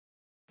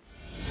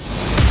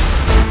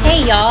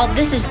Hey y'all,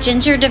 this is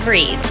Ginger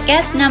DeVries,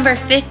 guest number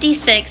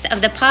 56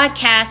 of the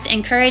podcast,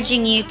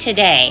 encouraging you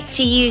today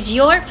to use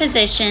your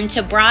position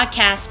to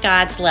broadcast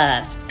God's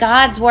love.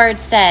 God's word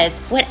says,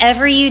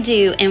 whatever you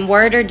do in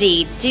word or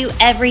deed, do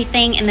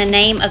everything in the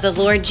name of the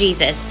Lord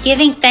Jesus,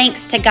 giving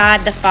thanks to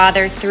God the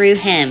Father through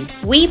him.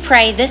 We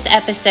pray this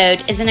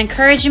episode is an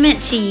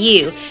encouragement to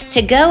you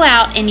to go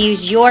out and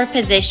use your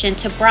position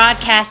to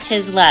broadcast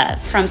his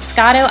love. From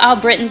Scotto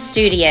Albritton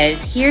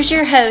Studios, here's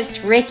your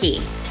host,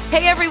 Ricky.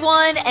 Hey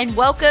everyone, and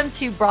welcome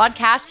to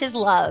Broadcast His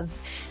Love.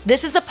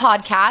 This is a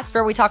podcast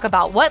where we talk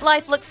about what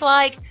life looks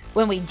like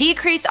when we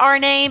decrease our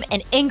name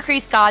and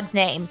increase God's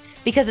name,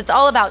 because it's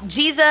all about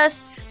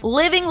Jesus,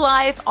 living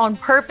life on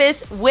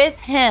purpose with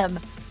him.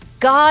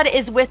 God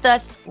is with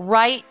us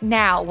right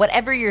now.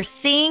 Whatever you're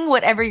seeing,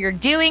 whatever you're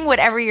doing,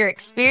 whatever you're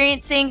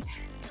experiencing,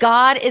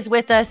 God is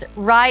with us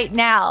right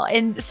now.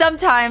 And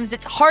sometimes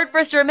it's hard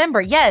for us to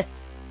remember, yes,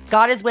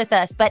 God is with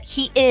us, but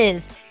he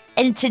is.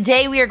 And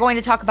today we are going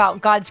to talk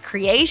about God's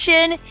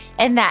creation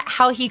and that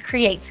how he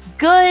creates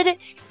good.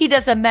 He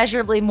does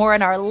immeasurably more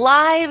in our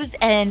lives.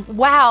 And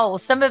wow,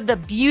 some of the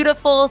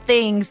beautiful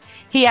things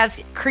he has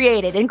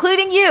created,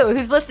 including you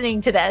who's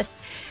listening to this.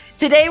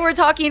 Today we're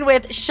talking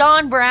with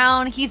Shawn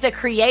Brown. He's a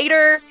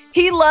creator.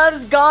 He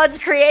loves God's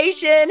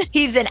creation.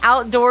 He's an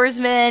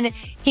outdoorsman.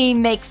 He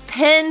makes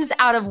pens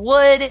out of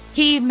wood.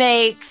 He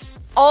makes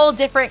all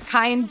different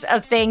kinds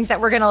of things that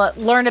we're going to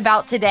learn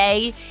about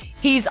today.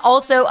 He's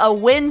also a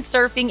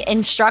windsurfing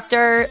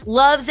instructor,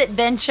 loves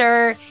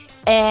adventure,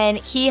 and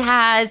he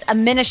has a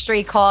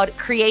ministry called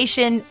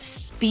Creation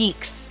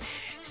Speaks.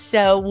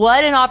 So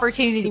what an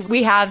opportunity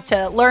we have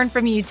to learn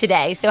from you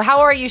today. So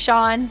how are you,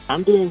 Shawn?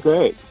 I'm doing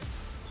great.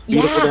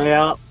 Beautiful day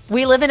out.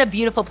 We live in a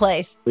beautiful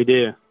place. We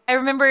do. I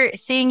remember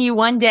seeing you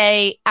one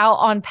day out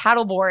on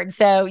paddleboard.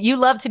 So you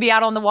love to be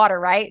out on the water,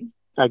 right?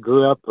 I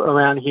grew up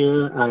around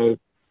here. I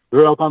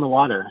grew up on the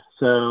water.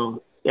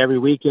 So every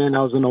weekend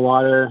I was in the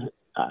water.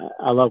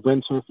 I love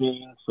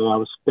windsurfing, so I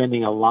was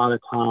spending a lot of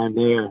time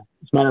there.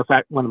 As a matter of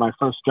fact, one of my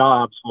first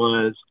jobs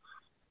was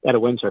at a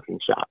windsurfing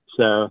shop.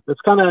 So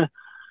that's kind of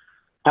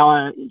how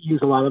I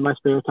use a lot of my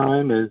spare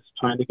time, is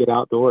trying to get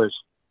outdoors.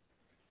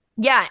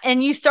 Yeah,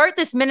 and you start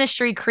this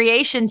ministry,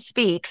 Creation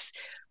Speaks,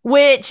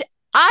 which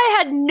I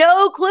had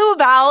no clue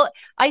about.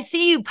 I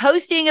see you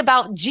posting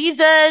about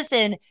Jesus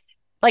and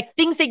like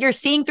things that you're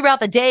seeing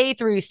throughout the day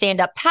through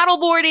stand-up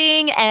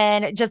paddleboarding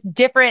and just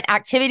different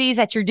activities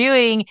that you're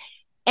doing.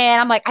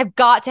 And I'm like, I've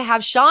got to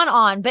have Shawn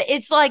on. But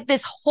it's like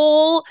this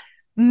whole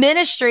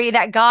ministry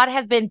that God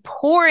has been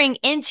pouring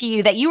into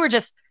you, that you were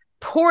just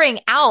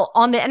pouring out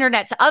on the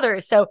internet to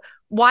others. So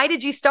why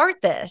did you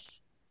start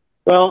this?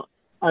 Well,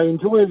 I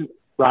enjoy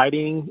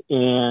writing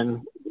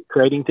and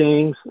creating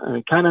things. I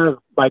mean, kind of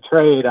by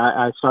trade,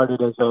 I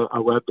started as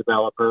a web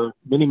developer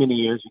many, many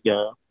years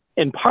ago.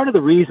 And part of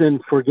the reason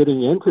for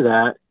getting into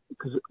that,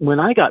 because when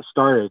I got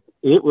started,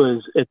 it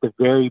was at the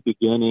very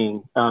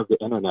beginning of the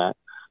internet.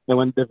 And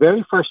when the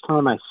very first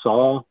time I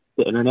saw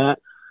the internet,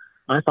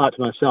 I thought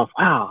to myself,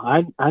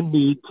 wow, I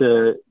need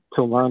to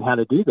learn how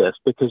to do this,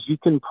 because you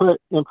can put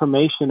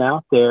information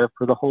out there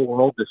for the whole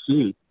world to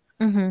see.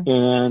 Mm-hmm.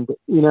 And,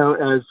 you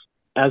know,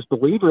 as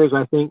believers,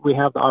 I think we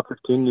have the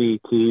opportunity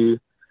to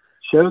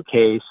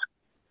showcase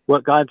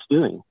what God's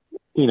doing.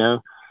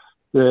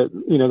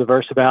 The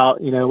verse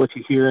about, what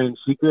you hear in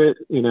secret,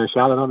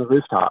 shout it on the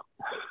rooftop.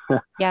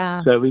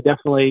 Yeah. So we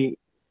definitely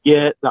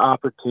get the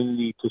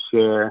opportunity to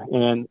share.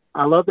 And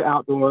I love the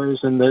outdoors,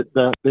 and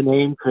the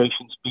name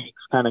Creation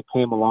Speaks kind of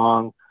came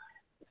along,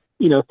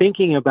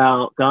 thinking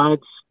about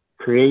God's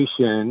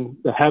creation.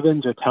 The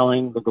heavens are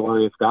telling the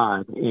glory of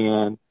God.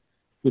 And,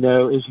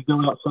 as you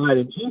go outside,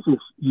 and Jesus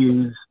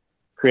used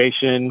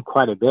creation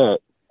quite a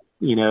bit,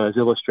 as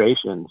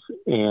illustrations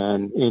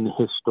and in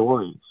his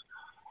stories.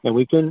 And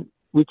we can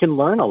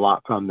learn a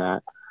lot from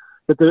that.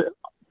 But the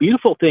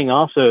beautiful thing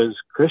also is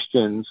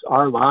Christians,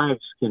 our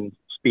lives can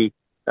speak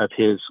of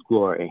his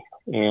glory.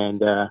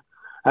 And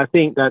I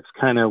think that's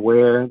kind of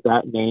where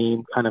that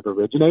name kind of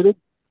originated.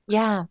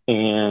 Yeah.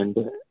 And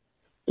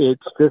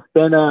it's just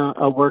been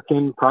a work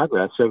in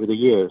progress over the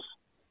years.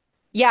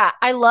 Yeah.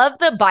 I love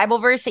the Bible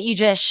verse that you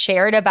just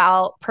shared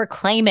about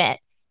proclaim it,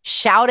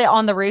 shout it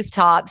on the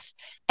rooftops.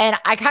 And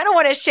I kind of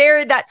want to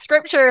share that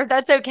scripture, if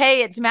that's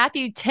okay. It's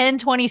Matthew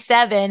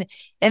 10:27.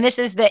 And this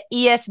is the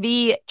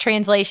ESV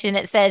translation.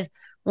 It says,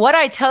 what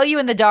I tell you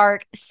in the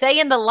dark, say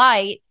in the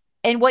light,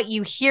 and what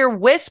you hear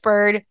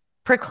whispered,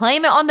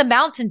 proclaim it on the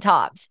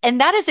mountaintops.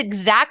 And that is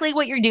exactly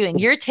what you're doing.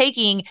 You're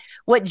taking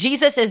what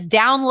Jesus is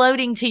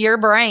downloading to your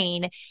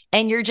brain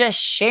and you're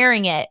just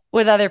sharing it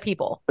with other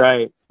people.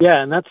 Right.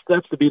 Yeah. And that's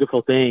the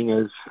beautiful thing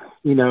is,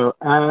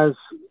 as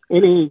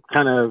any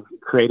kind of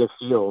creative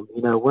field,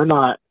 we're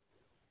not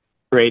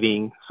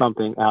creating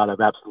something out of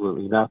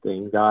absolutely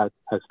nothing. God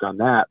has done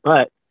that,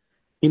 but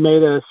he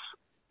made us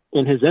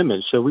in his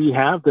image. So we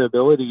have the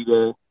ability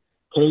to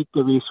take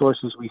the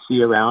resources we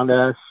see around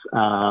us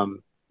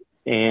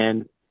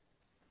and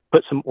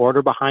put some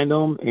order behind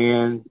them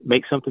and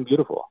make something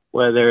beautiful,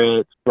 whether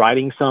it's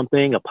writing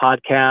something, a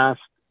podcast,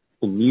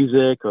 and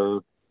music,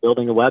 or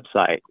building a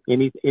website,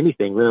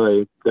 anything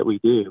really that we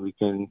do, we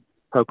can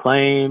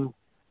proclaim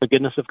the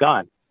goodness of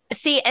God.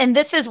 See, and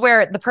this is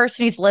where the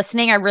person who's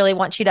listening, I really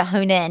want you to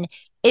hone in,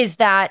 is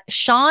that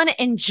Shawn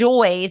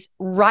enjoys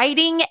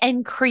writing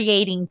and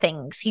creating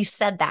things. He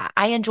said that.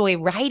 I enjoy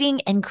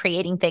writing and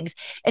creating things.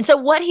 And so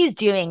what he's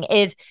doing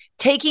is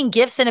taking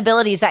gifts and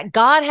abilities that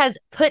God has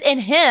put in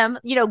him.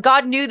 You know,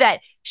 God knew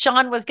that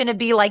Shawn was going to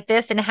be like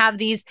this and have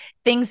these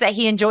things that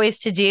he enjoys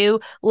to do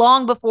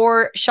long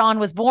before Shawn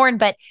was born.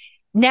 But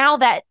now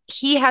that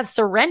he has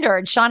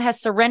surrendered, Shawn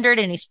has surrendered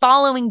and he's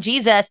following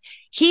Jesus,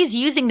 he's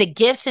using the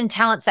gifts and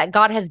talents that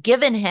God has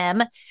given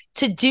him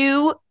to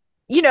do,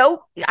 you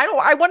know,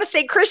 I want to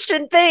say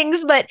Christian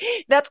things, but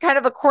that's kind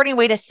of a corny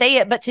way to say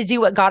it, but to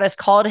do what God has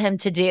called him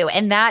to do.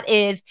 And that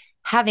is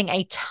having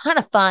a ton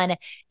of fun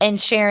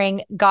and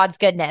sharing God's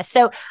goodness.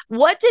 So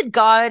what did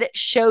God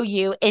show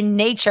you in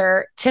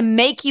nature to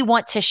make you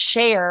want to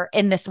share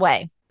in this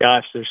way?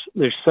 Gosh,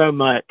 there's so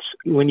much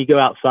when you go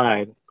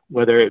outside,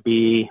 whether it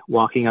be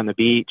walking on the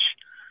beach,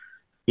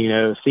 you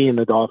know, seeing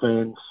the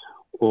dolphins,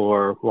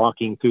 or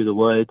walking through the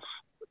woods,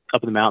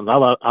 up in the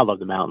mountains. I love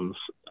the mountains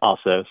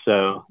also.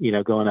 So, you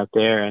know, going up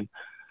there and,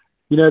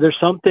 you know, there's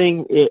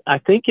something, I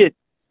think it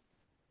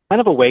kind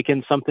of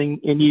awakens something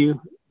in you,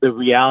 the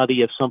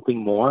reality of something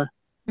more.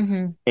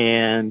 Mm-hmm.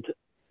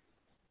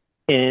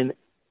 And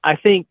I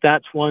think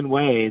that's one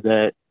way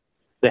that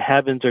the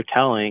heavens are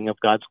telling of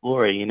God's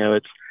glory. You know,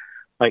 it's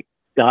like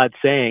God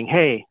saying,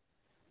 hey,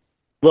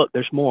 look,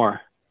 there's more.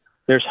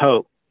 There's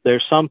hope.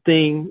 There's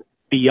something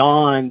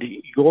beyond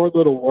your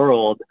little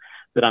world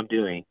that I'm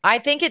doing. I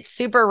think it's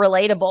super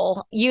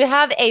relatable. You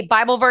have a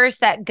Bible verse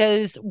that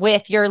goes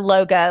with your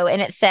logo,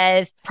 and it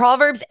says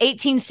Proverbs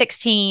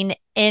 18:16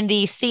 in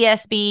the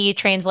CSB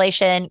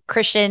translation,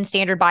 Christian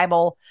Standard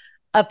Bible.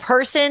 A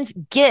person's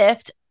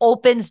gift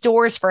opens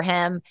doors for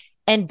him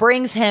and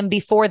brings him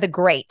before the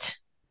great.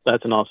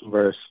 That's an awesome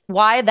verse.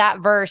 Why that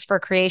verse for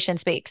Creation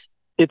Speaks?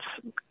 It's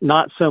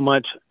not so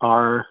much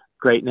our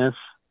greatness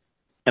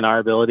and our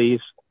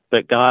abilities,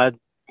 but God,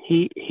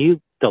 He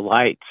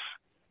delights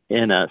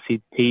in us.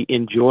 He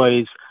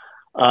enjoys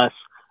us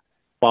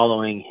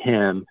following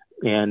Him.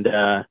 And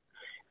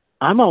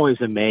I'm always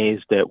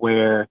amazed at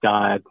where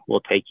God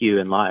will take you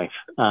in life.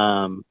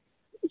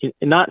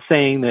 Not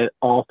saying that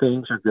all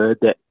things are good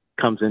that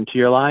comes into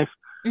your life,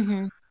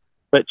 mm-hmm.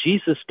 but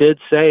Jesus did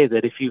say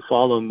that if you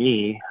follow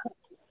me,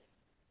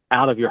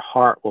 out of your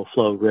heart will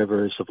flow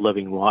rivers of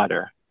living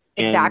water.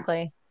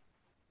 Exactly. And,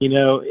 you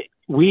know,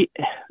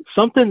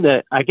 something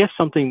that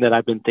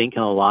I've been thinking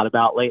a lot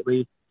about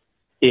lately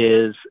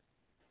is,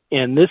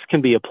 and this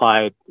can be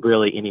applied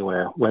really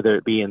anywhere, whether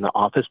it be in the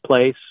office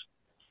place,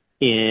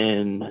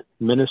 in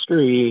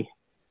ministry,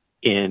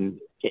 in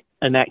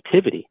an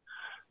activity.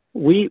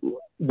 We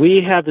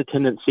have the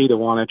tendency to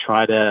want to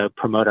try to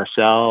promote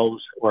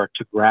ourselves or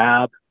to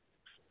grab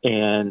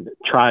and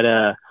try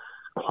to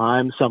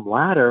climb some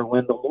ladder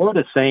when the Lord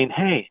is saying,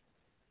 hey,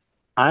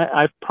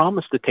 I've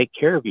promised to take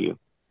care of you.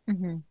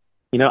 Mm-hmm.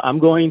 You know, I'm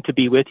going to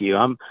be with you.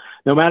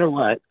 No matter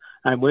what,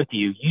 I'm with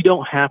you. You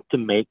don't have to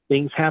make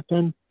things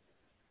happen.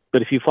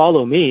 But if you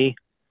follow me,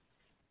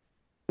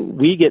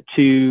 we get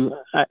to,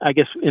 I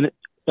guess,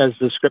 as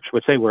the scripture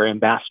would say, we're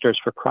ambassadors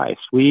for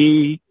Christ.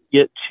 We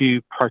get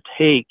to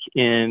partake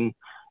in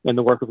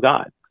the work of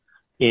God,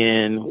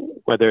 in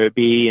whether it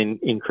be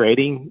in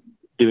creating,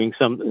 doing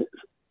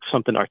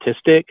something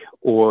artistic,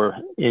 or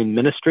in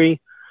ministry.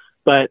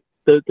 But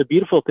the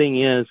beautiful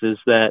thing is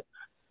that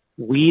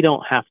we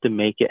don't have to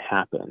make it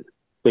happen,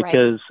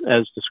 because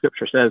as the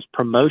scripture says,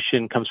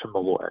 promotion comes from the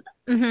Lord.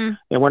 Mm-hmm.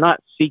 And we're not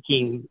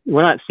seeking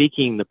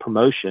the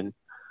promotion.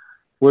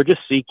 We're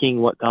just seeking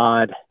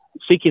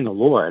the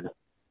Lord.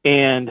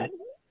 And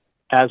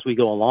as we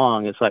go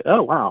along, it's like,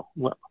 oh, wow.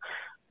 Well,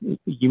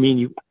 you mean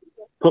you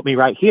put me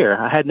right here?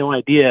 I had no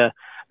idea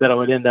that I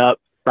would end up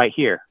right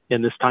here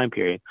in this time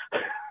period.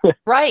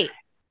 Right.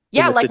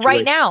 Yeah, like situation.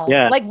 right now.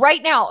 Yeah. Like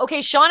right now.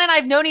 Okay, Shawn and I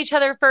have known each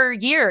other for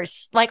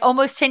years, like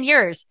almost 10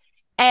 years.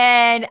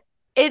 And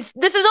this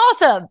is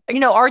awesome. You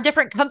know, our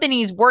different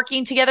companies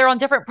working together on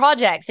different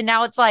projects. And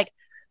now it's like,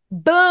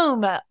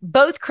 boom,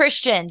 both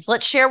Christians.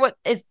 Let's share what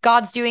is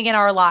God's doing in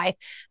our life.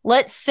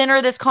 Let's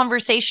center this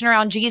conversation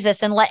around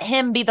Jesus and let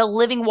him be the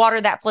living water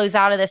that flows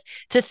out of this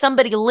to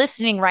somebody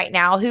listening right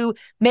now who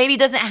maybe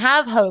doesn't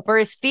have hope or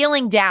is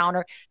feeling down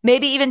or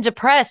maybe even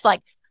depressed.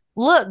 Like,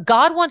 look,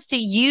 God wants to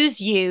use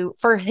you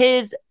for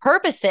his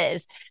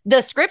purposes.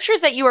 The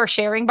scriptures that you are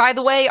sharing, by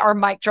the way, are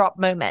mic drop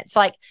moments.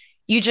 Like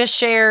you just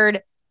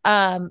shared,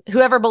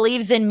 whoever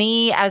believes in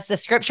me, as the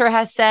scripture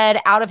has said,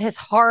 out of his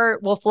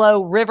heart will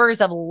flow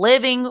rivers of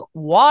living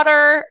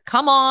water.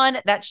 Come on.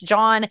 That's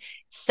John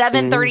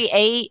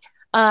 7:38.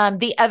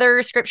 The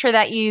other scripture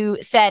that you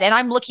said, and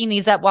I'm looking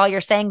these up while you're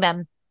saying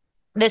them.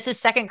 This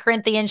is 2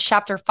 Corinthians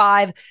chapter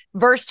 5,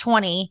 verse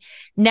 20.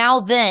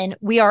 Now then,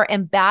 we are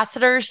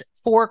ambassadors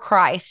for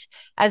Christ,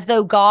 as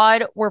though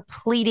God were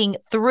pleading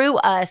through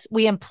us.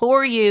 We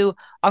implore you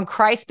on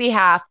Christ's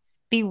behalf,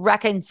 be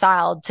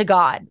reconciled to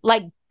God.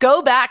 Like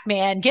go back,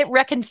 man, get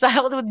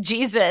reconciled with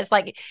Jesus.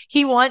 Like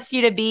he wants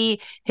you to be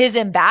his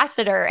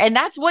ambassador. And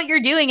that's what you're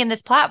doing in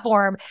this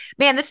platform.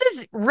 Man, this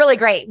is really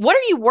great. What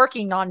are you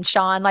working on,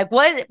 Shawn? Like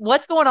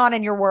what's going on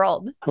in your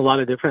world? A lot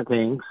of different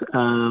things.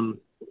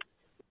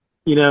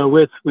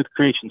 With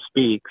Creation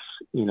Speaks,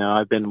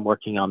 I've been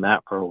working on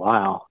that for a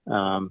while.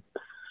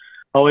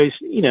 Always,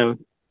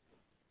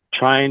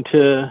 trying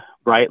to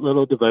write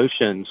little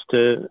devotions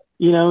to,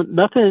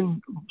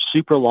 nothing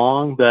super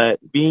long, but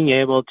being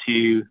able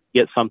to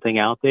get something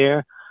out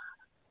there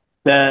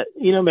that,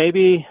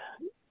 maybe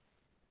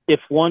if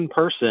one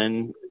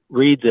person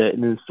reads it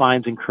and then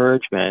finds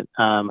encouragement,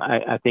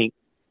 I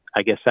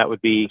guess that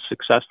would be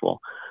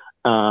successful.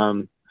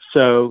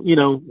 So,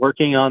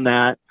 working on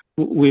that.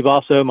 We've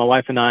also, my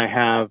wife and I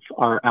have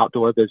our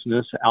outdoor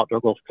business,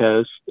 Outdoor Gulf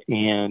Coast,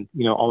 and,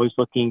 always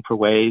looking for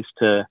ways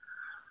to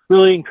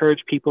really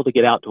encourage people to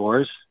get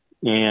outdoors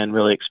and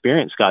really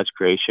experience God's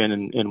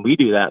creation. And we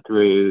do that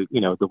through,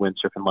 the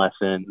windsurfing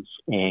lessons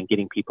and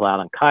getting people out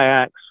on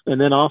kayaks. And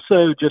then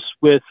also just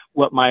with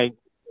I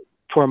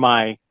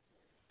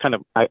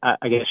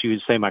guess you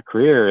would say my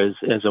career is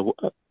as a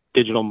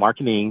digital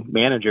marketing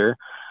manager.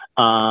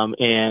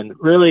 And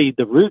really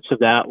the roots of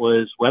that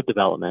was web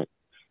development.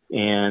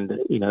 And,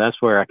 that's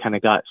where I kind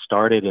of got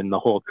started in the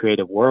whole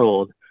creative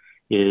world,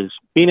 is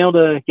being able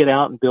to get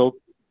out and build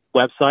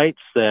websites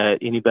that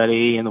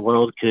anybody in the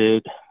world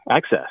could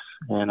access.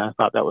 And I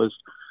thought that was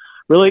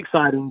really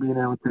exciting, being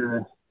able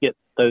to get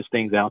those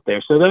things out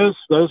there. So those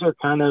are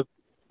kind of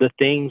the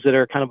things that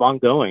are kind of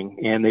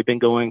ongoing, and they've been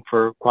going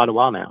for quite a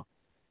while now.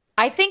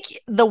 I think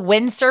the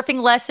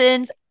windsurfing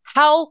lessons,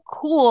 how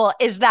cool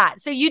is that?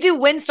 So you do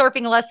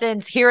windsurfing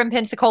lessons here in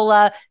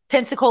Pensacola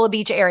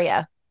Beach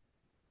area.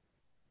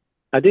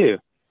 I do.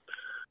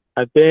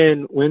 I've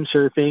been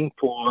windsurfing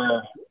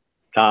for,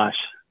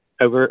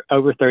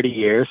 over 30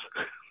 years.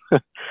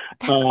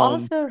 That's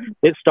awesome.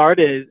 I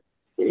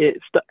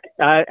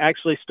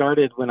actually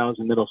started when I was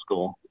in middle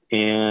school,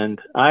 and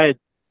I had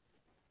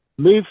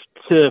moved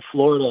to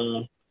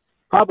Florida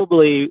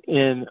probably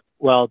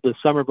the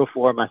summer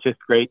before my 5th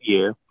grade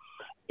year.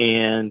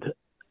 And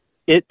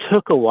it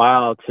took a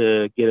while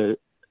to get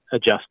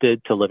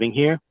adjusted to living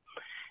here.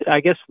 I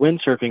guess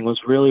windsurfing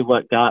was really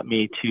what got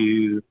me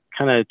to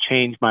kind of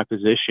change my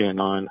position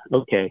on,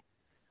 okay,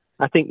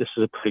 I think this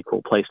is a pretty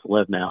cool place to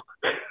live now.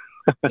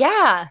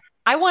 Yeah,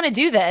 I want to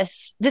do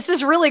this. This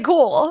is really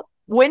cool.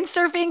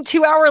 Windsurfing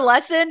 2-hour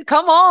lesson.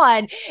 Come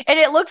on. And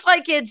it looks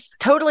like it's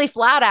totally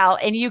flat out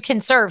and you can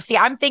surf. See,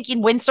 I'm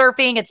thinking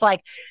windsurfing, it's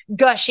like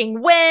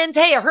gushing winds.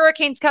 Hey, a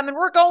hurricane's coming.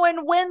 We're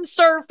going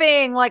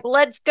windsurfing. Like,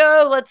 let's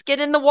go. Let's get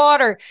in the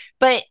water.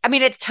 But I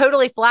mean, it's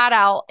totally flat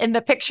out in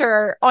the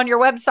picture on your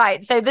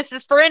website. So this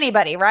is for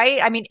anybody, right?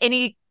 I mean,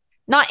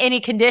 not any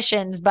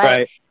conditions, but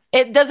right.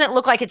 It doesn't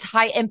look like it's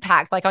high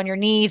impact, like on your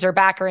knees or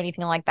back or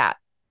anything like that.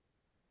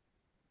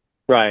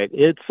 Right.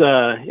 It's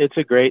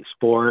a great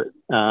sport,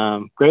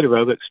 great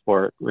aerobic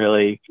sport,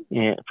 really,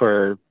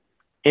 for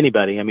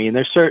anybody. I mean,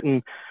 there's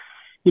certain,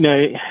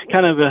 I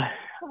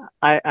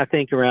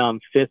think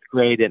around 5th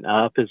grade and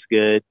up is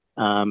good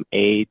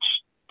age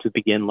to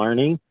begin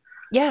learning.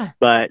 Yeah.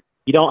 But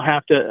you don't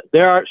have to.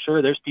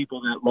 There's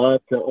people that love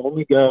to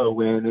only go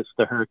when it's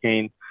the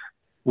hurricane,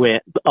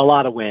 a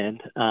lot of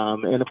wind,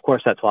 and of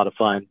course that's a lot of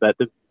fun. But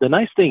the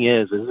nice thing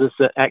is this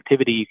an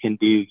activity you can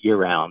do year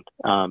round,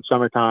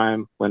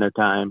 summertime,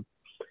 wintertime,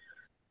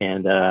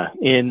 and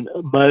in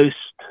most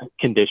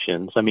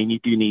conditions. I mean, you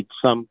do need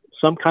some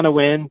kind of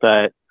wind,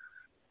 but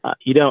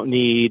you don't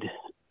need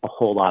a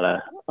whole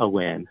lot of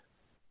wind.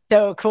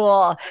 So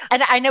cool.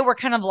 And I know we're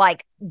kind of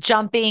like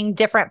jumping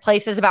different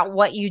places about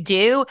what you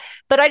do,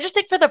 but I just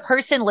think for the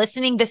person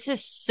listening, this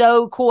is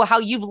so cool how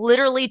you've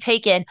literally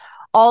taken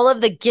all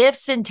of the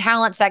gifts and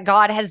talents that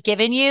God has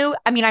given you.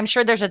 I mean, I'm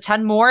sure there's a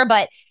ton more,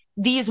 but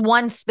these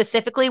ones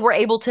specifically we're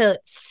able to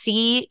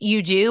see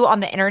you do on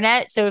the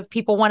internet. So if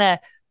people want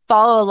to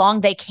follow along,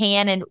 they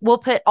can. And we'll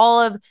put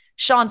all of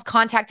Shawn's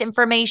contact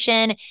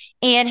information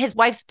and his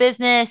wife's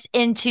business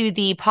into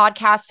the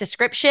podcast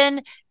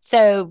description.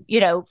 So,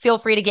 feel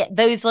free to get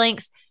those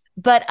links.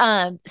 But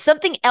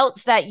something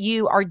else that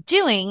you are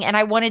doing, and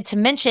I wanted to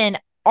mention,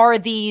 are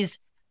these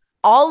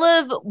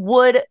olive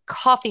wood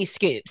coffee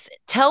scoops.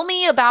 Tell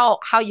me about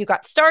how you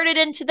got started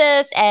into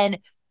this and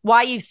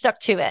why you've stuck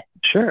to it.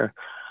 Sure.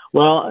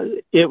 Well,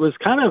 it was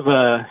kind of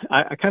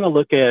I kind of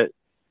look at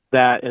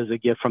that as a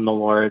gift from the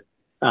Lord,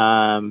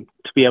 to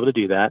be able to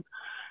do that.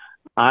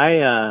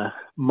 My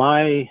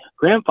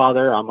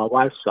grandfather on my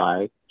wife's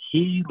side,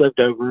 he lived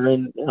over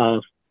in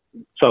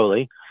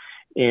Foley,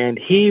 and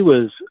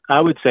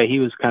I would say he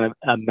was kind of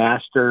a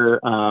master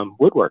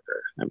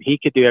woodworker. I mean, he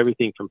could do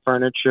everything from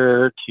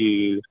furniture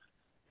to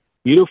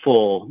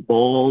beautiful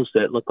bowls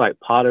that look like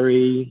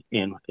pottery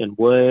and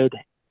wood.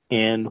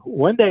 And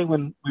one day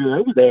when we were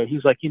over there,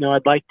 he's like,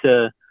 I'd like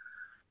to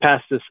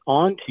pass this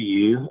on to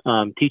you,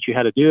 teach you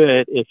how to do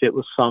it if it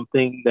was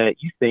something that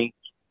you think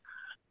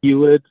you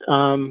would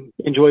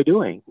enjoy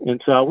doing.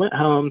 And so I went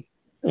home,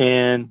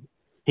 and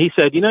he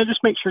said,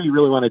 just make sure you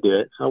really want to do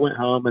it. So I went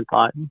home and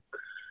thought,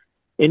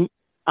 And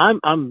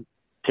I'm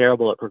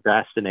terrible at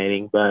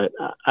procrastinating, but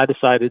I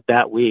decided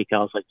that week, I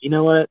was like, you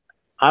know what?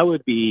 I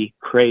would be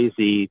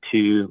crazy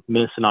to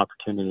miss an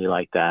opportunity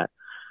like that.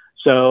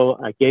 So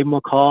I gave him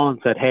a call and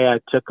said, hey, I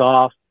took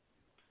off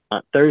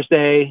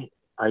Thursday.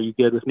 Are you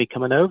good with me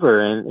coming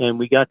over? And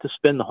we got to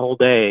spend the whole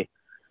day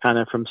kind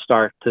of from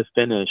start to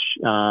finish,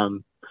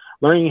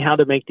 learning how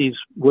to make these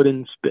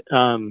wooden,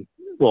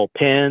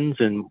 pens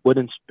and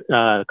wooden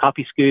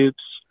coffee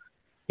scoops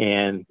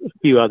and a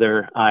few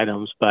other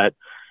items. But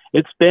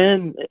it's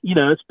been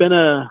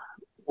a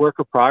work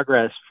of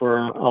progress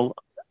for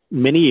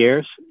many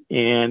years,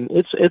 and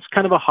it's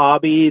kind of a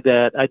hobby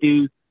that I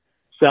do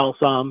sell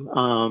some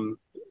on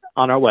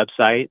our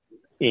website,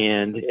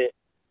 and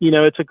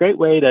it's a great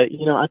way to,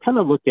 I kind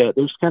of look at,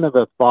 there's kind of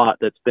a thought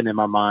that's been in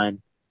my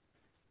mind.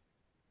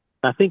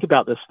 I think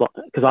about this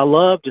because I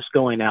love just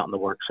going out in the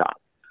workshop,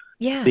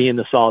 seeing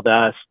the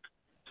sawdust,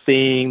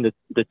 seeing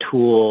the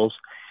tools.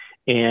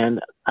 And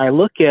I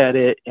look at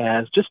it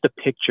as just a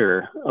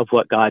picture of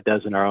what God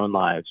does in our own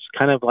lives,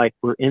 kind of like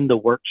we're in the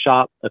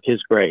workshop of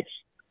His grace.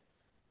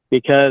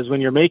 Because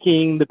when you're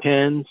making the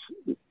pens,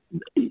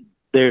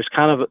 there's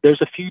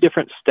a few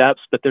different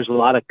steps, but there's a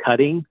lot of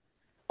cutting,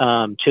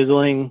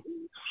 chiseling,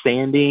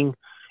 sanding,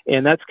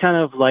 and that's kind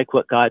of like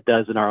what God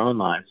does in our own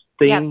lives.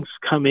 Things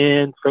come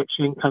in,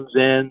 friction comes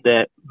in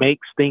that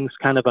makes things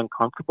kind of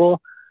uncomfortable.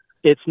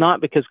 It's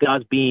not because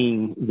God's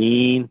being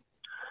mean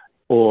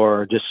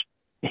or just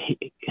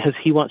because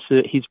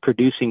He's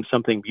producing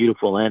something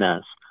beautiful in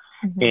us.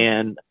 Mm-hmm.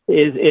 And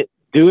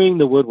doing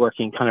the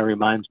woodworking kind of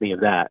reminds me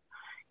of that,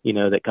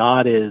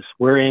 that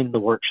we're in the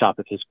workshop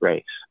of His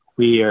grace.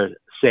 We are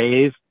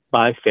saved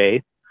by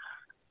faith.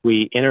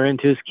 We enter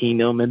into His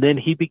kingdom, and then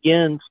He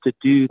begins to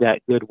do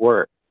that good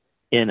work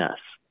in us.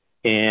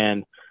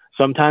 And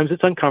sometimes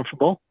it's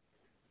uncomfortable,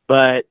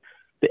 but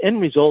the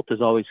end result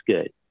is always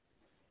good.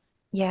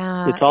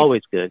 Yeah. It's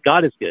always good.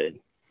 God is good.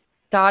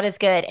 God is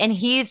good. And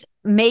He's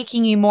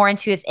making you more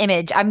into His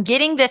image. I'm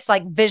getting this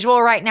like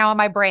visual right now in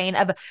my brain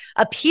of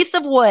a piece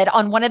of wood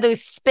on one of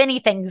those spinny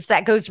things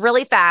that goes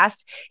really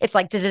fast. It's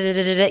like,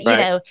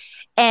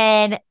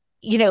 and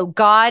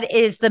God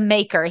is the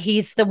maker.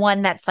 He's the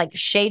one that's like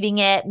shading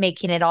it,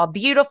 making it all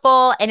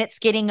beautiful, and it's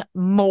getting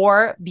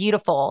more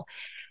beautiful.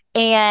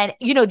 And,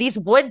 these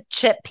wood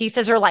chip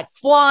pieces are like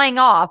flying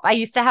off. I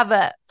used to have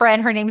a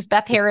friend, her name's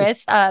Beth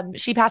Harris.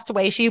 She passed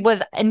away. She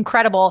was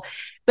incredible.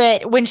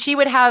 But when she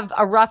would have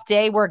a rough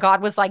day where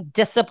God was like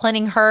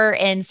disciplining her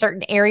in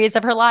certain areas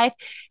of her life,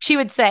 she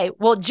would say,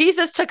 well,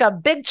 Jesus took a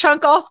big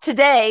chunk off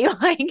today.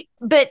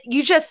 But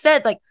you just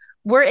said, like,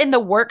 we're in the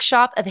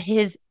workshop of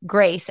His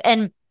grace.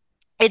 And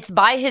it's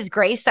by His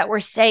grace that we're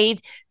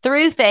saved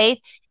through faith.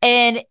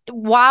 And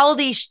while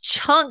these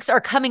chunks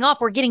are coming off,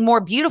 we're getting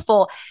more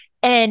beautiful.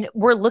 And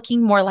we're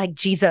looking more like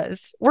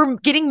Jesus. We're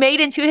getting made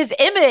into His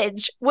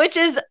image, which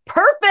is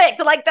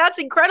perfect. Like, that's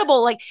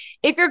incredible. Like,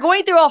 if you're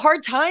going through a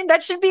hard time,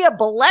 that should be a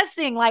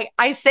blessing. Like,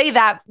 I say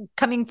that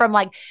coming from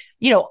like,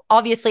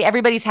 obviously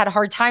everybody's had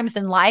hard times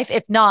in life.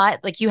 If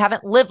not, like, you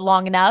haven't lived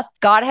long enough.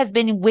 God has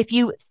been with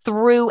you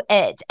through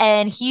it.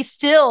 And He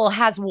still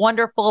has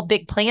wonderful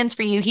big plans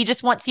for you. He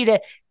just wants you to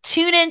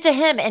tune into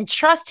Him and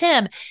trust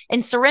Him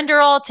and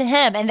surrender all to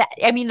Him. And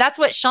that's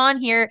what Shawn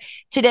here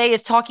today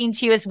is talking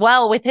to you as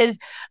well with his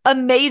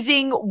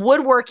amazing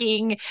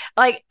woodworking.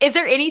 Like, is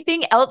there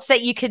anything else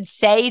that you could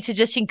say to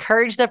just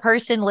encourage the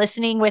person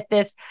listening with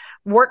this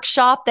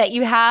workshop that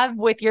you have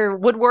with your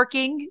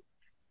woodworking?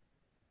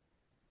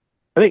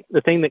 I think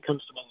the thing that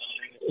comes to my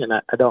mind,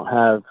 and I don't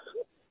have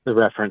the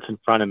reference in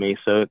front of me,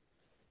 so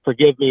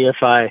forgive me if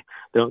I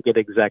don't get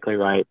exactly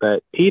right,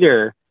 but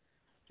Peter,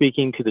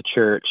 speaking to the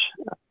church,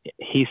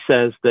 he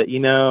says that,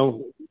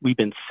 we've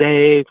been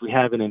saved, we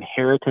have an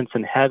inheritance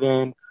in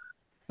heaven,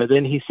 but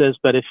then he says,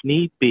 but if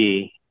need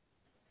be,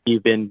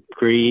 you've been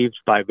grieved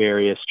by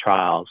various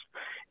trials.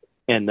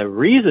 And the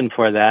reason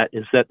for that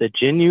is that the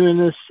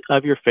genuineness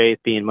of your faith,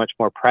 being much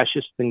more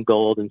precious than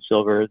gold and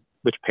silver,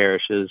 which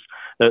perishes,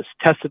 though it's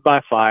tested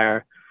by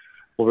fire,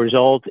 will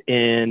result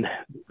in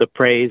the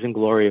praise and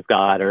glory of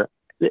God. Or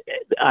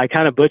I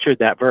kind of butchered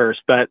that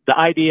verse, but the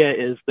idea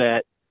is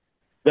that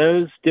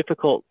those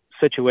difficult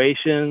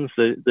situations,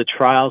 the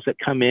trials that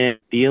come in,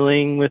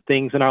 dealing with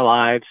things in our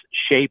lives,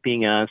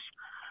 shaping us,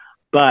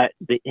 but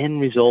the end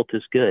result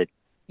is good.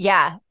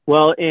 Yeah.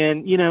 Well,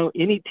 and,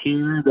 any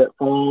tear that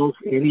falls,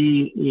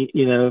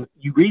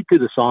 you read through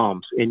the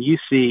Psalms and you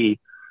see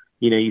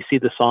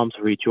the Psalms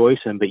of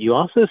rejoicing, but you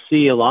also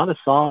see a lot of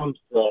Psalms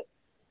that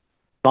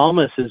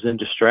psalmist is in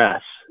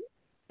distress,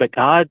 but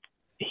God,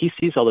 He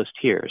sees all those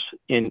tears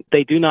and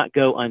they do not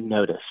go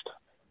unnoticed.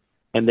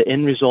 And the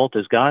end result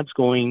is God's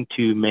going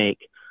to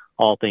make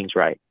all things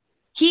right.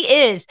 He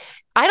is.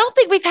 I don't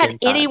think we've had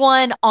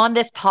anyone on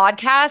this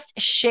podcast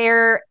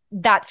share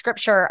that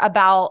scripture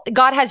about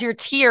God has your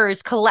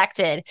tears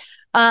collected.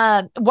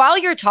 While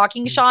you're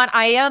talking, Shawn,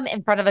 I am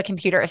in front of a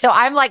computer, so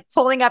I'm like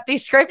pulling up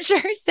these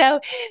scriptures.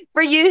 So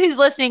for you who's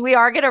listening, we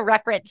are going to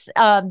reference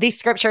these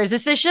scriptures.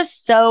 This is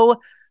just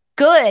so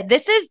good.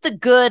 This is the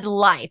good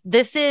life.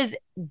 This is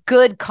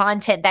good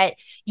content that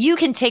you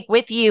can take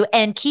with you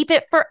and keep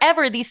it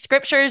forever. These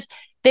scriptures,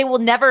 they will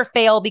never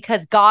fail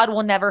because God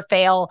will never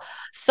fail.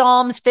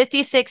 Psalms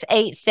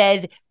 56:8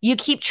 says, you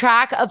keep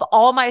track of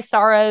all my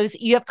sorrows.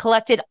 You have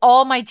collected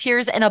all my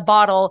tears in a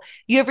bottle.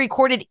 You have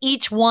recorded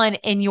each one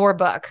in your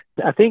book.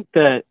 I think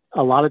that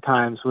a lot of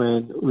times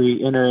when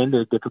we enter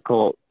into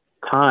difficult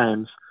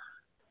times,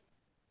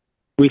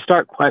 we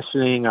start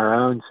questioning our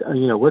own,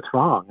 what's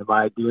wrong? Am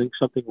I doing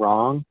something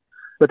wrong?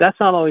 But that's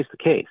not always the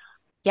case.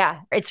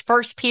 Yeah. It's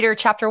 1 Peter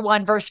chapter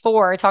 1, verse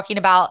 4, talking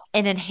about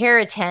an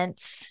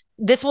inheritance.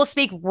 This will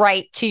speak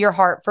right to your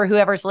heart for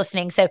whoever's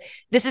listening. So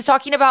this is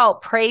talking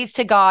about praise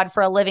to God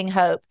for a living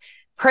hope.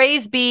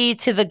 Praise be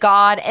to the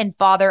God and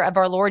Father of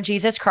our Lord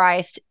Jesus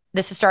Christ.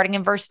 This is starting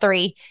in verse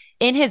 3.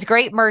 In his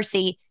great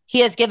mercy,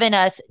 he has given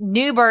us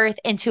new birth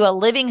into a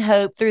living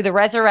hope through the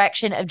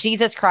resurrection of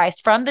Jesus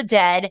Christ from the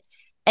dead,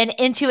 and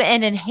into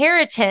an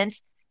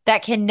inheritance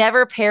that can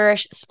never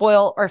perish,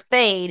 spoil, or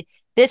fade.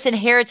 This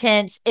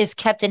inheritance is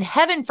kept in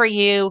heaven for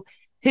you,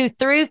 who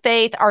through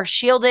faith are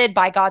shielded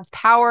by God's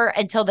power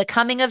until the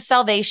coming of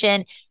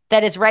salvation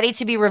that is ready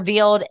to be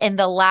revealed in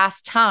the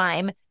last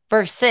time.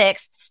 Verse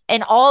 6,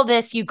 in all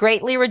this you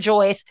greatly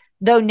rejoice,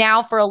 though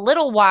now for a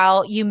little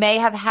while you may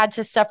have had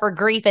to suffer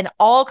grief in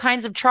all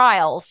kinds of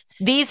trials.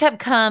 These have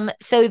come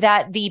so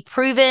that the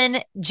proven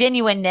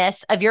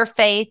genuineness of your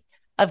faith,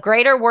 of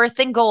greater worth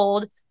than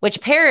gold, which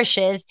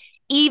perishes,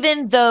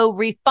 even though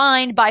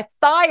refined by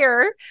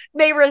fire,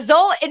 may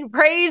result in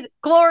praise,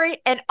 glory,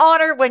 and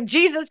honor when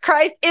Jesus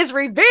Christ is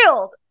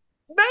revealed.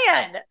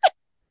 Man,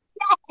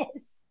 yes.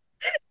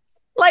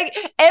 Like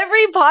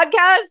every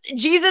podcast,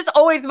 Jesus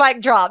always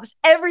mic drops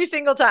every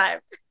single time.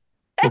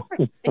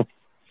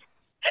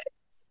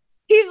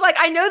 He's like,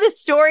 I know the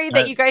story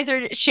that you guys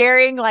are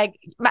sharing. Like,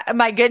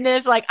 my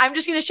goodness, like, I'm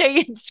just going to show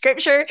you in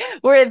scripture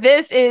where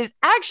this is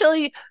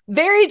actually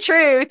very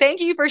true. Thank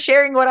you for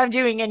sharing what I'm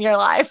doing in your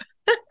life.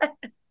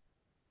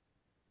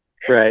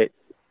 Right.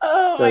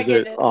 Oh, my Those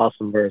goodness. are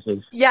awesome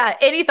verses. Yeah.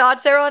 Any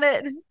thoughts there on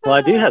it? Well,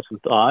 I do have some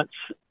thoughts,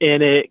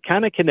 and it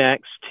kind of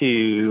connects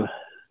to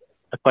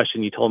a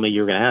question you told me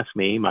you were going to ask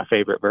me, my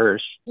favorite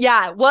verse.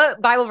 Yeah. What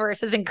Bible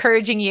verse is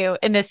encouraging you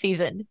in this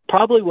season?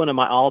 Probably one of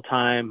my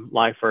all-time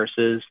life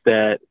verses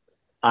that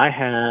I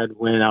had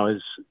when I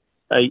was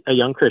a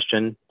young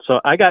Christian. So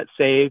I got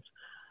saved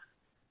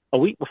a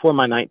week before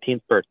my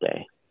 19th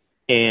birthday,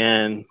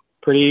 and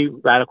pretty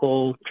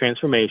radical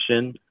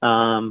transformation.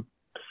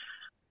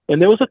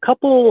 And there was a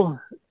couple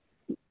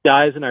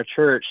guys in our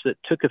church that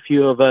took a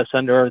few of us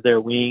under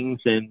their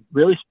wings and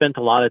really spent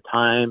a lot of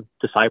time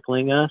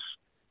discipling us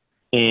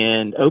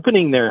and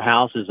opening their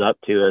houses up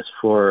to us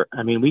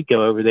we'd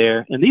go over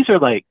there, and these are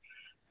like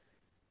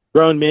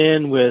grown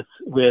men with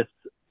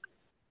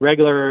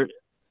regular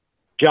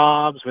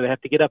jobs where they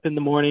have to get up in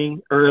the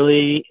morning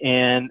early,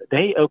 and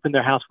they opened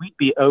their house. We'd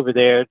be over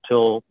there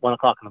till 1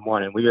 o'clock in the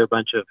morning. We were a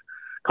bunch of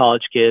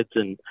college kids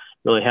and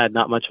really had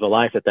not much of a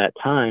life at that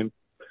time.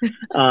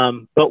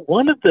 But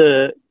one of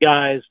the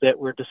guys that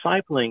were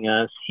discipling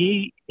us,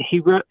 he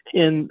wrote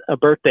in a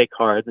birthday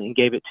card and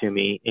gave it to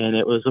me, and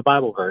it was a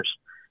Bible verse,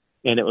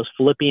 and it was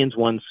Philippians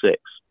 1:6.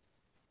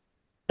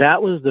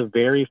 That was the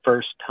very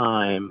first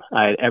time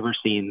I had ever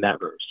seen that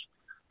verse,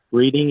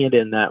 reading it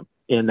in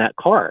that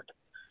card.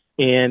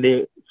 And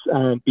it's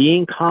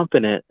being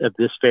confident of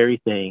this very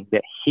thing,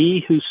 that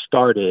he who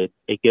started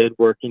a good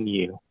work in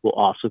you will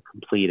also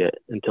complete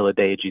it until the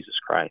day of Jesus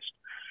Christ.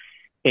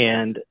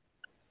 And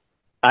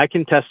I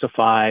can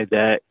testify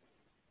that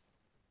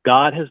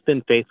God has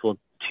been faithful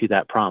to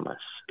that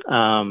promise.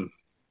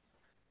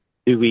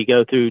 Do we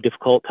go through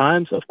difficult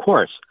times? Of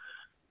course.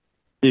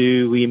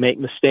 Do we make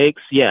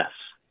mistakes? Yes.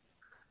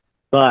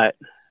 But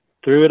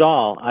through it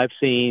all, I've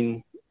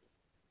seen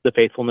the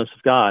faithfulness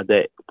of God,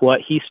 that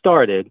what he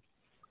started,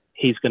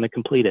 he's going to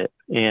complete it.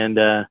 And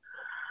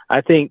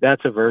I think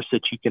that's a verse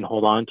that you can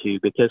hold on to,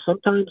 because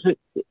sometimes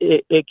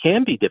it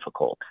can be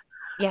difficult.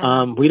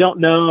 Yeah. We don't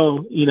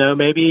know,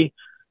 maybe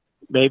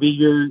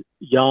you're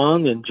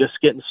young and just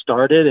getting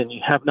started and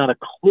you have not a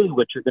clue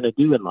what you're going to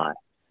do in life.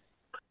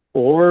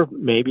 Or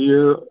maybe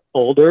you're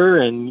older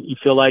and you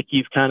feel like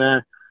you've kind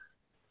of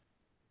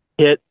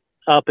hit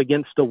up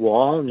against a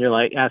wall and you're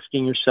like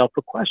asking yourself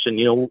a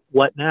question,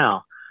 what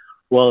now?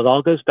 Well, it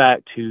all goes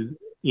back to,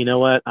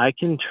 what? I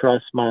can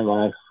trust my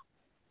life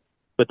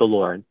with the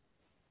Lord.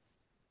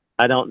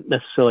 I don't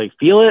necessarily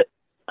feel it.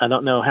 I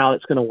don't know how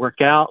it's going to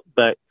work out,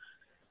 but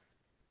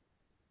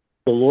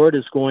the Lord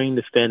is going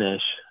to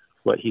finish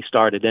what he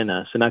started in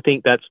us. And I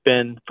think that's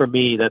been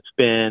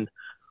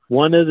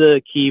one of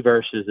the key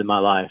verses in my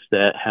life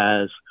that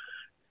has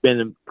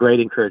been a great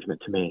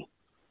encouragement to me.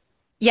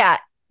 Yeah.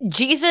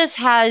 Jesus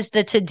has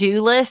the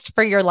to-do list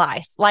for your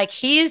life. Like,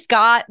 he's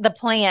got the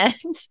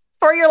plans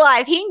for your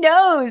life. He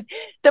knows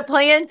the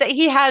plans that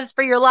he has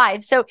for your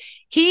life. So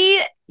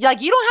you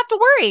don't have to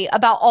worry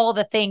about all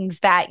the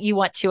things that you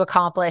want to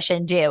accomplish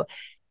and do.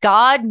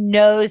 God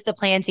knows the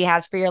plans he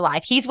has for your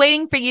life. He's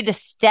waiting for you to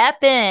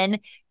step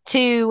in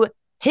to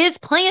his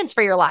plans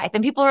for your life.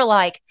 And people are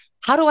like,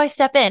 how do I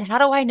step in? How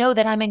do I know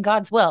that I'm in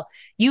God's will?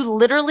 You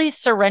literally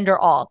surrender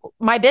all.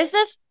 My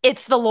business,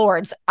 it's the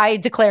Lord's. I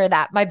declare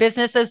that. My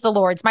business is the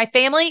Lord's. My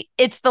family,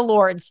 it's the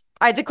Lord's.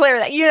 I declare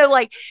that.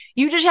 Like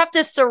you just have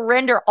to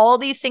surrender all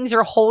these things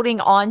you're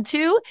holding on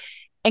to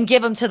and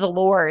give them to the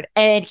Lord.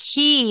 And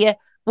He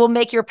will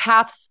make your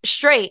paths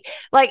straight.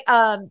 Like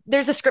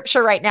there's a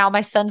scripture right now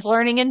my son's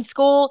learning in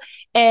school,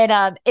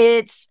 and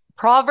it's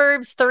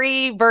Proverbs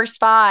 3 verse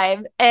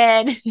 5.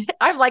 And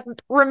I'm like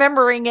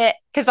remembering it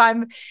because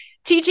I'm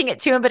teaching it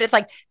to him, but it's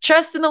like,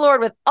 trust in the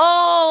Lord with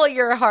all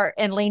your heart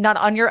and lean not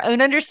on your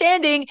own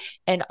understanding,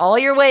 and all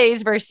your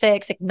ways, verse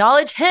 6,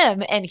 acknowledge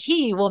Him and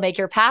He will make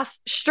your paths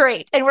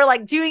straight. And we're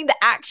like doing the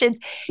actions.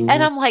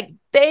 And I'm like,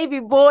 baby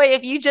boy,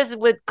 if you just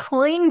would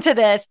cling to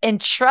this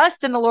and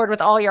trust in the Lord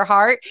with all your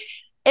heart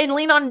and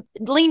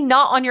lean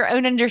not on your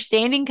own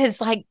understanding, because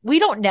like we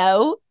don't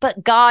know,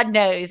 but God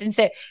knows. And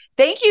so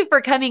thank you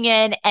for coming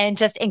in and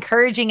just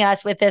encouraging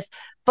us with this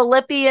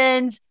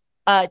Philippians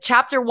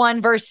chapter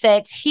 1, verse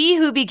 6, He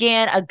who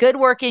began a good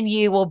work in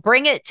you will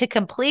bring it to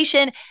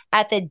completion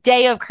at the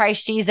day of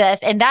Christ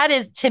Jesus. And that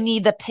is, to me,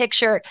 the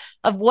picture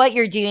of what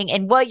you're doing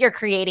and what you're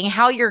creating,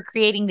 how you're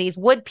creating these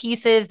wood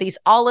pieces, these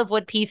olive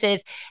wood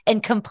pieces,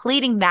 and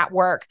completing that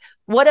work.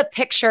 What a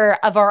picture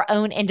of our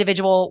own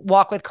individual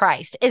walk with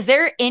Christ. Is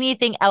there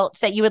anything else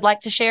that you would like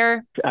to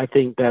share? I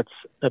think that's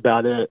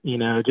about it.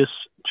 Just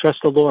trust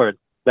the Lord.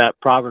 That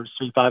Proverbs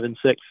 3, 5, and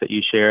 6 that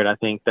you shared, I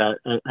think that,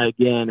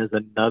 again, is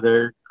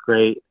another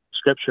great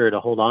scripture to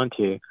hold on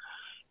to.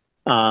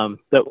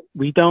 That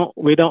we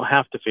don't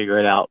have to figure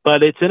it out,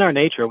 but it's in our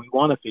nature. We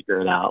want to figure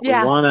it out.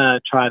 Yeah. We want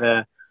to try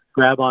to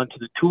grab onto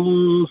the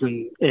tools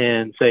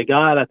and say,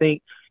 God, I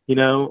think you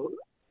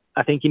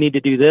need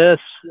to do this.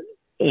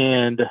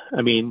 And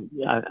I mean,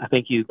 I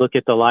think you look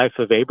at the life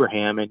of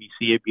Abraham and you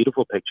see a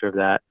beautiful picture of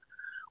that,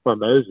 or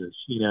Moses.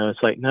 It's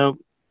like, no,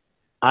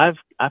 I've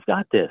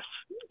got this,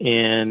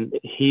 and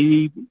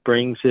He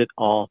brings it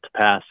all to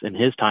pass in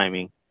His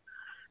timing.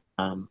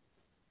 So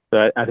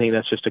I think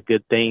that's just a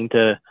good thing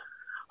to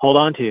hold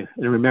on to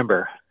and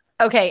remember.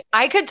 Okay,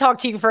 I could talk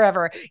to you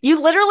forever. You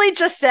literally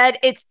just said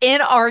it's in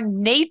our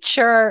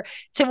nature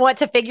to want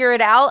to figure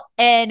it out.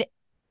 And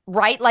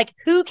right, like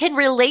who can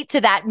relate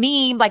to that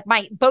meme? Like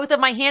both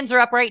of my hands are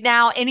up right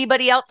now.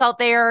 Anybody else out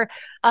there?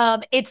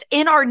 It's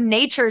in our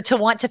nature to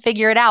want to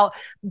figure it out.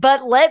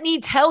 But let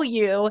me tell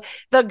you,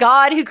 the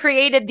God who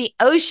created the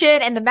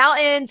ocean and the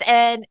mountains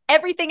and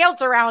everything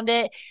else around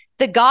it,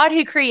 the God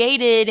who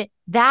created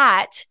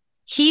that,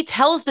 He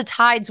tells the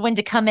tides when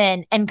to come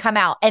in and come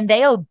out, and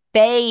they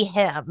obey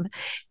Him.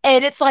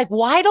 And it's like,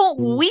 why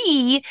don't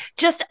we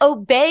just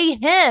obey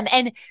Him?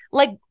 And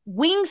like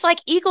wings like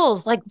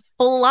eagles, like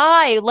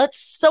fly, let's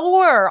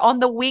soar on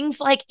the wings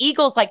like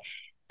eagles. Like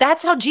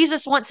that's how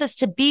Jesus wants us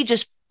to be,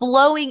 just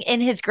flowing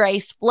in His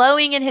grace,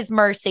 flowing in His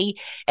mercy,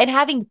 and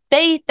having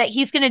faith that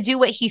He's going to do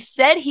what He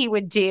said He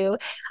would do.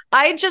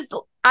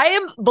 I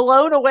am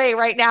blown away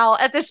right now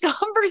at this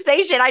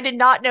conversation. I did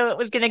not know it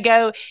was going to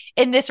go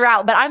in this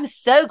route, but I'm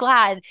so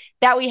glad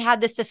that we had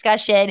this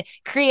discussion.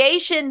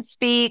 Creation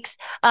Speaks.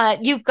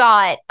 You've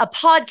got a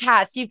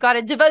podcast, you've got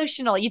a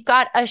devotional, you've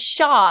got a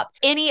shop.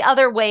 Any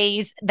other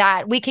ways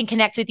that we can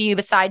connect with you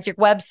besides your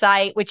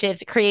website, which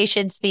is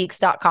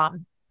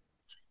creationspeaks.com?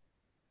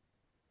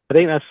 I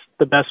think that's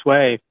the best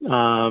way.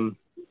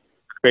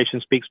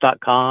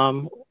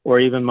 Creationspeaks.com, or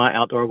even my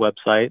outdoor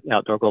website,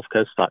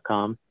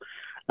 outdoorgulfcoast.com.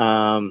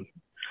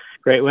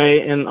 Great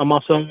way. And I'm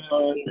also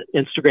on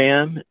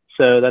Instagram,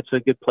 so that's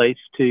a good place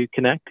to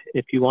connect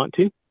if you want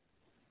to.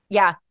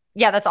 Yeah,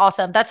 that's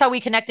awesome. That's how we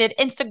connected,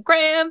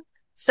 Instagram.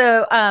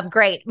 So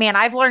great, man.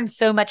 I've learned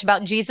so much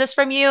about Jesus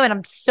from you, and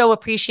I'm so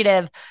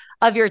appreciative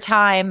of your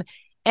time.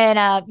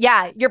 And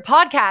your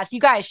podcast, you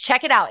guys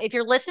check it out. If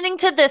you're listening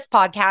to this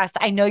podcast,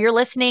 I know you're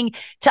listening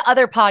to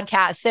other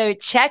podcasts. So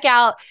check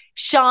out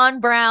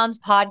Shawn Brown's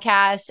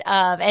podcast,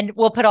 and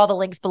we'll put all the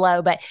links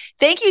below. But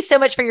thank you so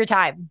much for your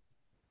time.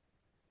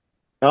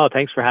 Oh,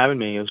 thanks for having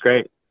me. It was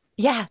great.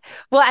 Yeah.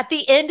 Well, at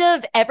the end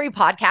of every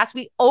podcast,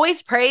 we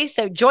always pray.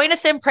 So join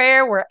us in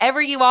prayer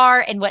wherever you are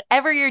and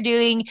whatever you're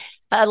doing.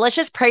 Let's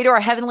just pray to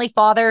our Heavenly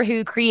Father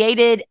who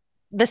created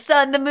the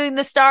sun, the moon,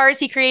 the stars.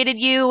 He created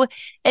you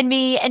and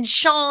me and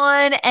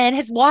Shawn and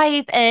his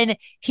wife, and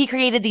He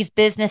created these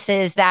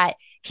businesses that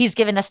He's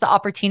given us the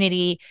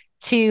opportunity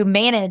to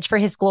manage for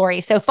His glory.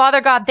 So Father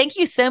God, thank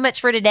you so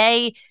much for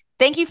today.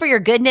 Thank you for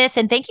your goodness,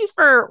 and thank you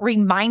for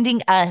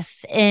reminding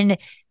us in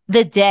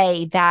the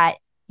day that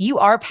You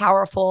are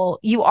powerful,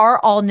 You are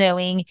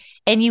all-knowing,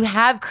 and You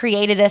have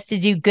created us to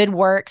do good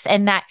works,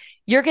 and that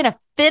You're going to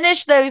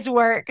finish those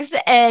works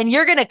and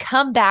You're going to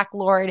come back,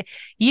 Lord.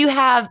 You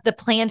have the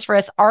plans for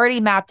us already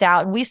mapped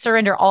out, and we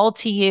surrender all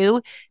to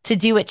You to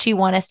do what You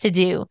want us to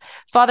do.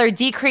 Father,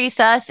 decrease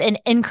us and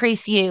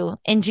increase You.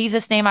 In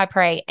Jesus' name I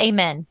pray.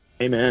 Amen.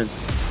 Amen.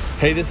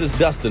 Hey, this is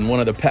Dustin, one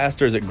of the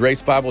pastors at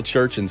Grace Bible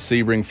Church in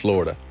Sebring,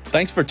 Florida.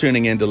 Thanks for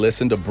tuning in to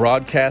listen to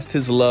Broadcast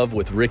His Love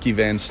with Ricky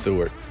Van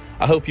Stewart.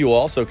 I hope you will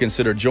also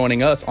consider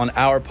joining us on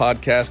our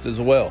podcast as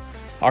well.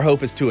 Our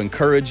hope is to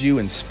encourage you,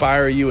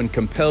 inspire you, and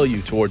compel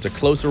you towards a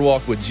closer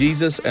walk with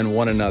Jesus and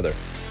one another.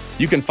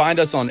 You can find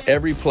us on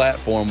every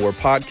platform where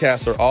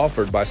podcasts are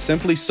offered by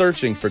simply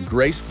searching for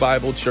Grace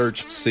Bible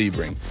Church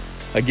Sebring.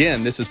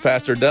 Again, this is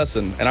Pastor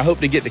Dustin, and I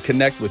hope to get to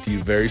connect with you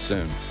very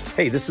soon.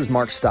 Hey, this is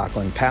Mark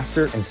Stockland,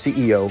 pastor and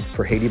CEO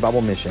for Haiti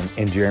Bible Mission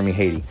in Jeremy,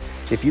 Haiti.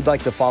 If you'd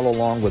like to follow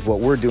along with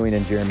what we're doing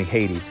in Jeremy,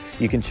 Haiti,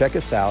 you can check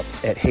us out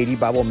at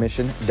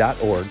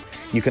HaitiBibleMission.org.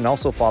 You can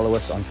also follow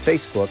us on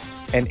Facebook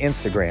and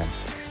Instagram.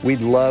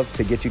 We'd love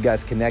to get you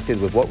guys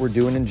connected with what we're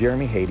doing in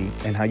Jeremy, Haiti,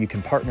 and how you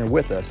can partner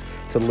with us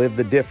to live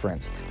the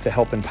difference, to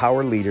help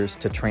empower leaders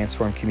to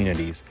transform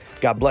communities.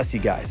 God bless you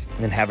guys,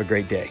 and have a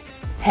great day.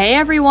 Hey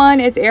everyone,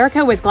 it's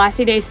Erica with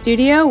Glassy Day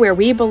Studio, where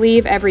we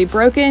believe every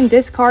broken,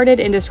 discarded,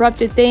 and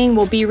disrupted thing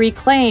will be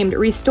reclaimed,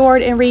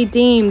 restored, and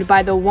redeemed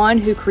by the one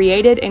who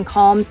created and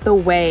calms the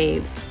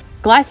waves.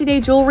 Glassy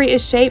Day jewelry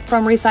is shaped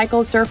from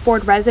recycled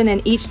surfboard resin,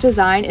 and each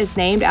design is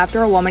named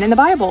after a woman in the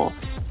Bible.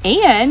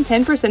 And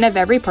 10% of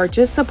every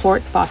purchase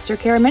supports foster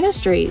care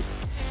ministries.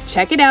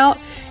 Check it out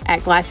at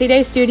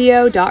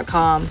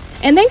GlassyDayStudio.com.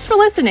 And thanks for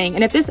listening.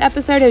 And if this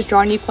episode has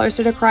drawn you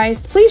closer to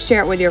Christ, please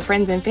share it with your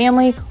friends and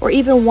family, or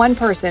even one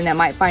person that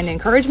might find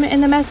encouragement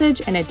in the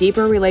message and a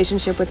deeper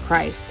relationship with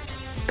Christ.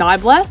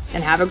 God bless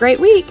and have a great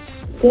week.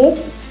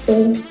 This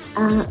is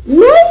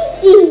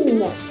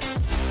amazing!